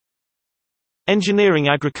Engineering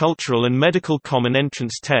Agricultural and Medical Common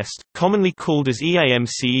Entrance Test, commonly called as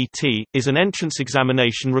EAMCET, is an entrance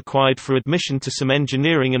examination required for admission to some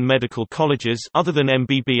engineering and medical colleges other than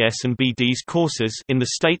MBBS and BD's courses in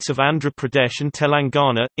the states of Andhra Pradesh and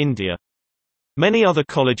Telangana, India. Many other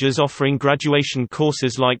colleges offering graduation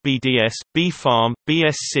courses like BDS, B.Pharm,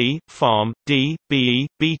 BSc, Pharm, D, BE,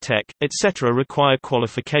 BTech, etc. require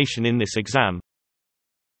qualification in this exam.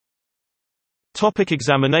 Topic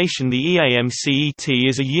examination. The EAMCET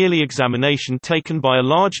is a yearly examination taken by a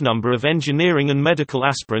large number of engineering and medical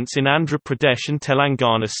aspirants in Andhra Pradesh and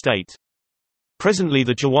Telangana state. Presently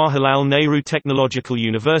the Jawaharlal Nehru Technological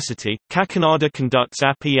University, Kakinada conducts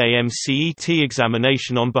AP EAMCET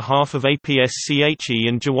examination on behalf of APSCHE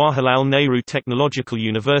and Jawaharlal Nehru Technological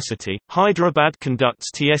University. Hyderabad conducts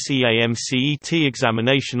TSEAMCET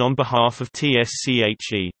examination on behalf of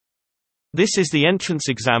TSCHE. This is the entrance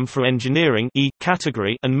exam for engineering E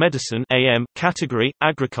category and medicine AM category,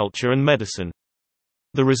 agriculture and medicine.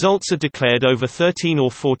 The results are declared over 13 or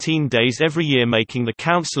 14 days every year, making the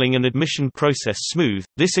counseling and admission process smooth.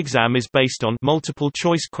 This exam is based on multiple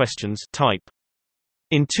choice questions type.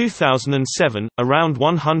 In 2007, around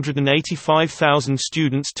 185,000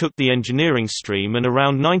 students took the engineering stream and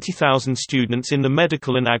around 90,000 students in the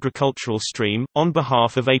medical and agricultural stream, on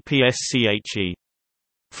behalf of APSCHE.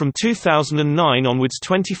 From 2009 onwards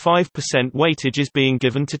 25% weightage is being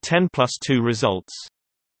given to 10+2 results.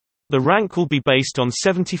 The rank will be based on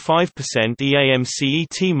 75%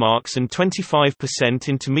 EAMCET marks and 25%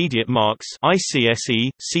 intermediate marks ICSE,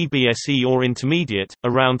 CBSE or intermediate.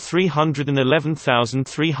 Around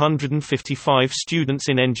 311,355 students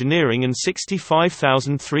in engineering and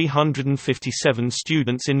 65,357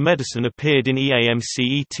 students in medicine appeared in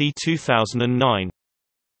EAMCET 2009.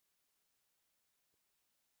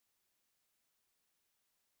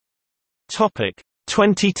 Topic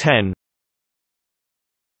 2010.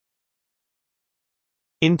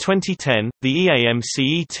 In 2010, the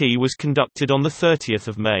EAMCET was conducted on 30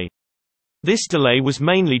 May. This delay was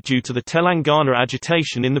mainly due to the Telangana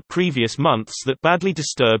agitation in the previous months that badly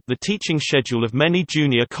disturbed the teaching schedule of many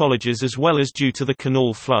junior colleges as well as due to the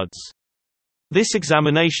canal floods. This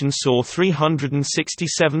examination saw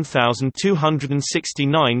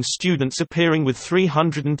 367,269 students appearing, with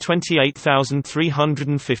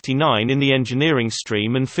 328,359 in the engineering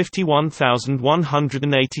stream and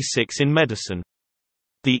 51,186 in medicine.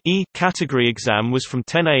 The E category exam was from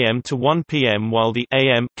 10 a.m. to 1 p.m. while the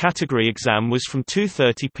AM category exam was from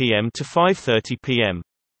 2:30 p.m. to 5:30 p.m.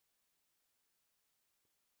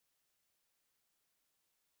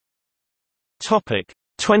 Topic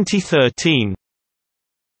 2013.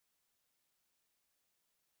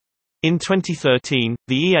 In 2013,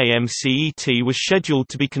 the EAMCET was scheduled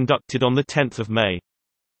to be conducted on 10 May.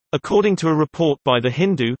 According to a report by The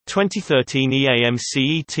Hindu, 2013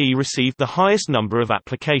 EAMCET received the highest number of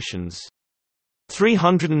applications.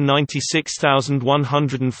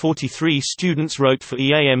 396,143 students wrote for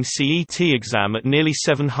EAMCET exam at nearly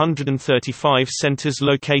 735 centers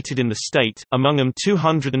located in the state. Among them,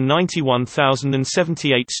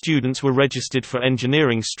 291,078 students were registered for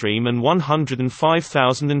engineering stream and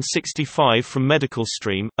 105,065 from medical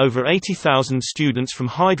stream. Over 80,000 students from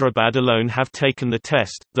Hyderabad alone have taken the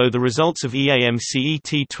test. Though the results of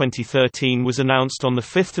EAMCET 2013 was announced on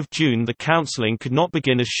 5 June, the counseling could not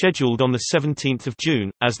begin as scheduled on 17 June,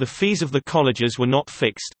 as the fees of the colleges were not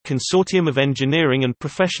fixed. Consortium of Engineering and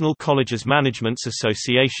Professional Colleges Managements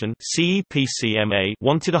Association (CEPCMA)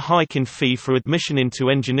 wanted a hike in fee for admission into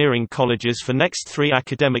engineering colleges for next 3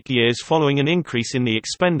 academic years following an increase in the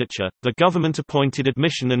expenditure. The government-appointed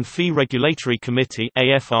Admission and Fee Regulatory Committee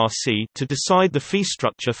 (AFRC) to decide the fee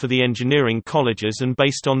structure for the engineering colleges, and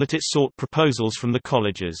based on that it sought proposals from the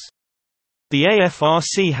colleges. The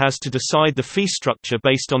AFRC has to decide the fee structure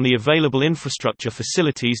based on the available infrastructure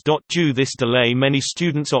facilities. Due this delay, many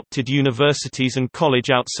students opted universities and college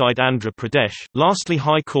outside Andhra Pradesh. Lastly,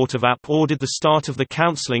 High Court of AP ordered the start of the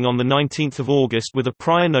counselling on 19 August with a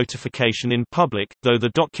prior notification in public, though the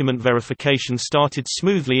document verification started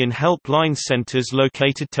smoothly in helpline centres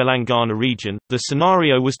located Telangana region. The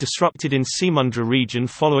scenario was disrupted in Simandra region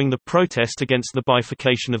following the protest against the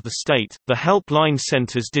bifurcation of the state. The helpline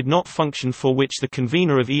centres did not function, for which the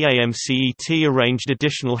convener of EAMCET arranged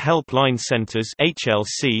additional helpline centers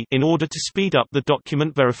 (HLC) in order to speed up the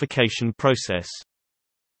document verification process.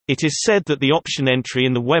 It is said that the option entry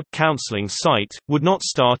in the web counseling site would not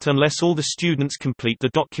start unless all the students complete the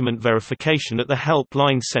document verification at the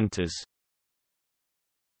helpline centers.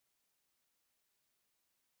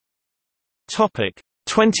 Topic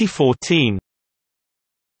 2014.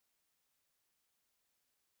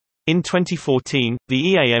 In 2014,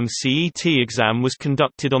 the EAMCET exam was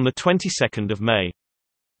conducted on the 22nd of May.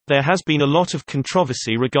 There has been a lot of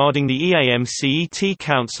controversy regarding the EAMCET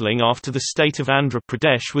counselling after the state of Andhra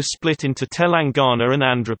Pradesh was split into Telangana and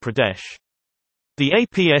Andhra Pradesh. The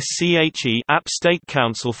APSCHE (AP State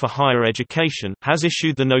Council for Higher Education) has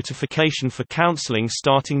issued the notification for counselling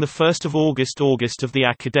starting 1 August of the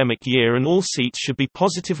academic year, and all seats should be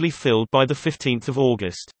positively filled by 15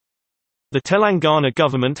 August. The Telangana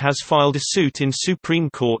government has filed a suit in Supreme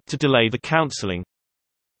Court to delay the counselling.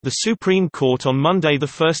 The Supreme Court on Monday 1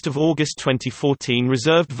 August 2014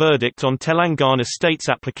 reserved verdict on Telangana State's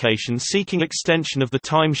application seeking extension of the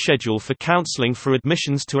time schedule for counselling for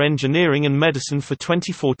admissions to engineering and medicine for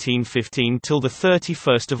 2014-15 till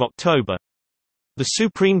 31 October. The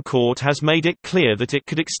Supreme Court has made it clear that it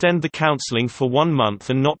could extend the counselling for 1 month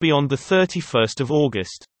and not beyond 31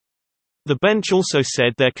 August. The bench also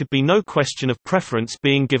said there could be no question of preference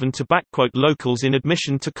being given to "locals" in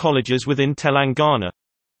admission to colleges within Telangana.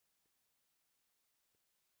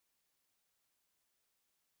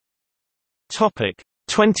 Topic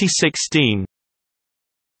 2016.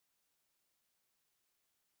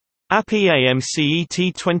 AP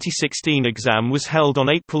EAMCET 2016 exam was held on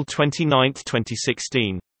April 29,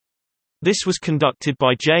 2016. This was conducted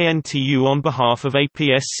by JNTU on behalf of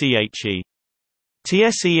APSCHE.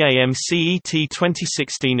 TS EAMCET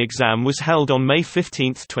 2016 exam was held on May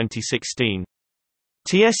 15, 2016.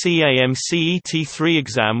 TS EAMCET 3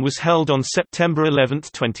 exam was held on September 11,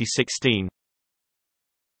 2016.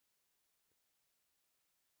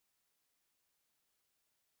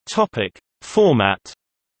 Topic: Format.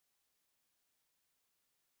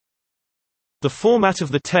 The format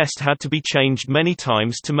of the test had to be changed many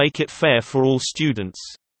times to make it fair for all students.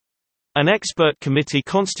 An expert committee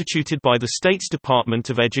constituted by the state's Department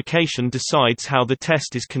of Education decides how the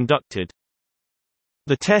test is conducted.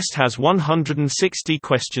 The test has 160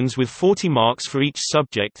 questions with 40 marks for each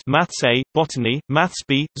subject: Maths A, Botany, Maths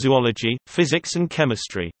B, Zoology, Physics and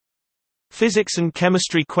Chemistry. Physics and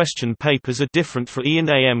chemistry question papers are different for E and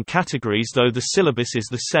AM categories, though the syllabus is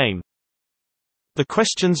the same. The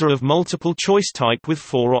questions are of multiple choice type with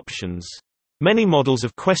 4 options. Many models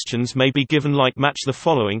of questions may be given, like match the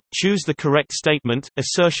following, choose the correct statement,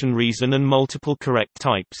 assertion, reason, and multiple correct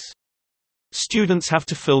types. Students have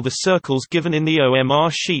to fill the circles given in the OMR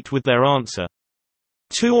sheet with their answer.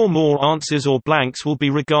 2 or more answers or blanks will be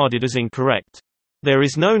regarded as incorrect. There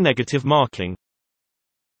is no negative marking.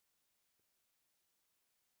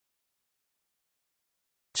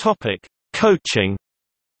 Topic: Coaching.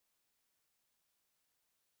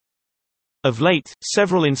 Of late,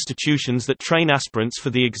 several institutions that train aspirants for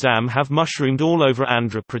the exam have mushroomed all over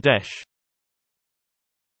Andhra Pradesh.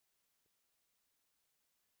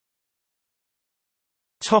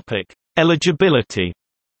 Topic: Eligibility.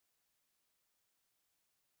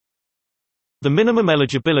 The minimum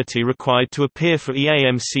eligibility required to appear for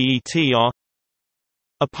EAMCET are: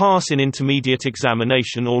 a pass in intermediate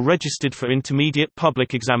examination or registered for intermediate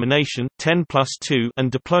public examination 10+2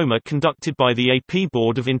 and diploma conducted by the AP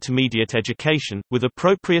Board of Intermediate Education, with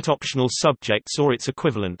appropriate optional subjects or its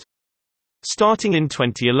equivalent. Starting in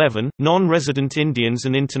 2011, non-resident Indians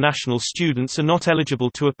and international students are not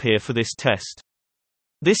eligible to appear for this test.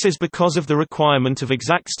 This is because of the requirement of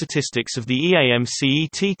exact statistics of the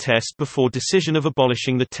EAMCET test before decision of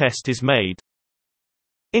abolishing the test is made.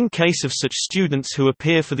 In case of such students who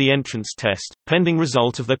appear for the entrance test, pending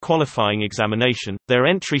result of their qualifying examination, their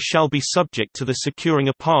entry shall be subject to the securing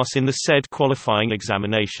a pass in the said qualifying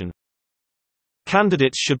examination.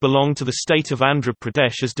 Candidates should belong to the state of Andhra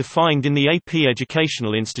Pradesh as defined in the AP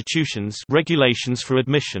Educational Institutions Regulations for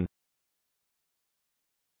Admission.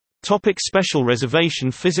 Special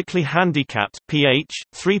Reservation. Physically handicapped (PH),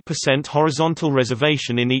 3% horizontal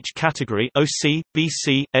reservation in each category OC,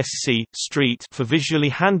 BC, SC, Street for visually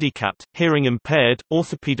handicapped, hearing impaired,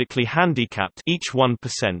 orthopedically handicapped each 1%.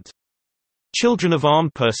 Children of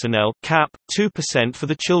armed personnel CAP, 2% for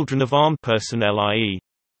the children of armed personnel, i.e.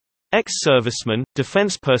 ex-servicemen,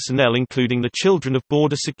 defense personnel including the Children of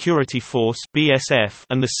Border Security Force (BSF)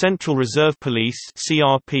 and the Central Reserve Police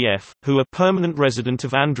 (CRPF), who are permanent resident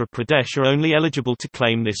of Andhra Pradesh, are only eligible to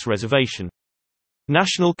claim this reservation.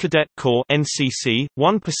 National Cadet Corps (NCC),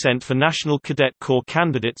 1% for National Cadet Corps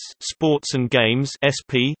candidates, Sports and Games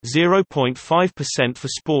 (SP), 0.5% for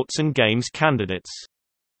Sports and Games candidates.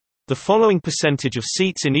 The following percentage of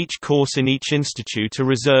seats in each course in each institute are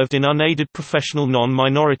reserved in unaided professional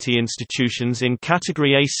non-minority institutions in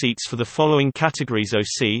Category A. Seats for the following categories: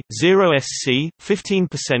 OC, 0 SC,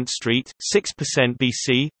 15% Street, 6%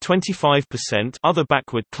 BC, 25% Other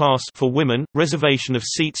Backward Class for women, reservation of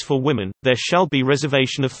seats for women. There shall be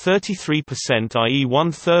reservation of 33%, i.e.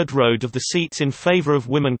 1/3 road of the seats in favor of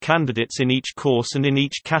women candidates in each course and in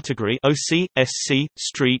each category: OC, SC,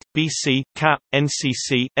 Street, BC, CAP,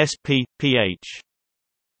 NCC, SP, PH.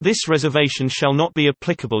 This reservation shall not be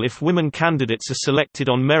applicable if women candidates are selected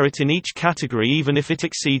on merit in each category, even if it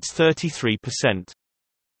exceeds 33%.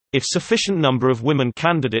 If sufficient number of women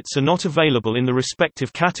candidates are not available in the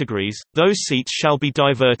respective categories, those seats shall be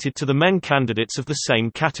diverted to the men candidates of the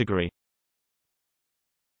same category.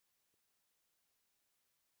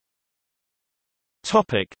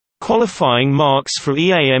 Topic: Qualifying marks for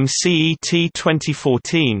EAMCET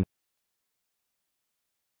 2014.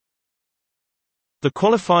 The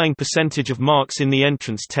qualifying percentage of marks in the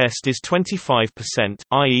entrance test is 25%,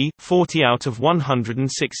 i.e., 40 out of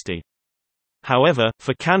 160. However,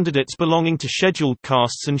 for candidates belonging to scheduled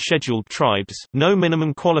castes and scheduled tribes, no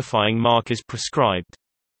minimum qualifying mark is prescribed.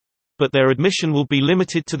 But their admission will be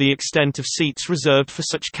limited to the extent of seats reserved for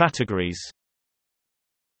such categories.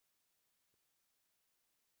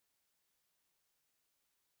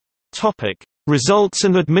 Topic: Results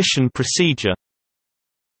and admission procedure.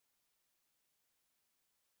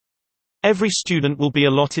 Every student will be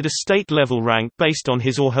allotted a state-level rank based on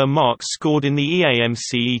his or her marks scored in the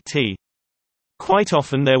EAMCET. Quite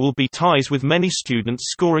often there will be ties with many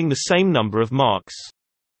students scoring the same number of marks.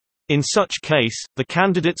 In such case, the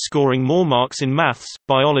candidate scoring more marks in maths,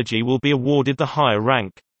 biology will be awarded the higher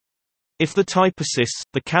rank. If the tie persists,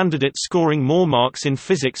 the candidate scoring more marks in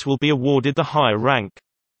physics will be awarded the higher rank.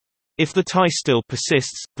 If the tie still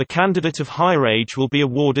persists, the candidate of higher age will be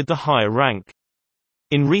awarded the higher rank.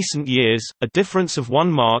 In recent years, a difference of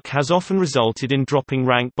 1 mark has often resulted in dropping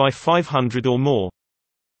rank by 500 or more.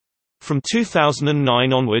 From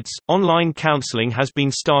 2009 onwards, online counseling has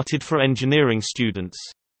been started for engineering students.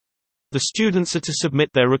 The students are to submit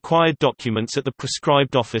their required documents at the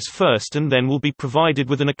prescribed office first and then will be provided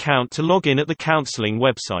with an account to log in at the counseling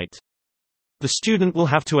website. The student will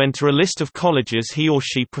have to enter a list of colleges he or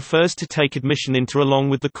she prefers to take admission into along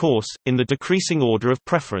with the course, in the decreasing order of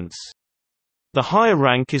preference. The higher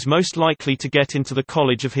rank is most likely to get into the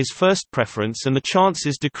college of his first preference, and the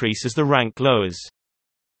chances decrease as the rank lowers.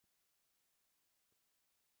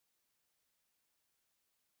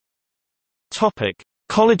 Topic: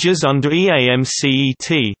 Colleges under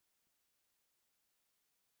EAMCET.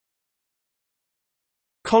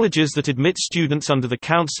 Colleges that admit students under the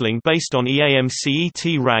counseling based on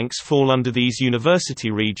EAMCET ranks fall under these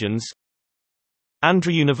university regions: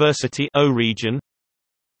 Andhra University O region,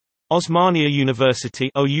 Osmania University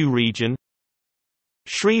OU region,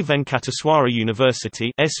 Sri Venkateswara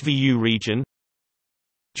University SVU region,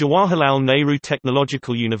 Jawaharlal Nehru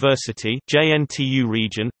Technological University JNTU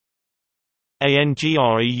region,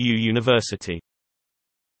 ANGREU University.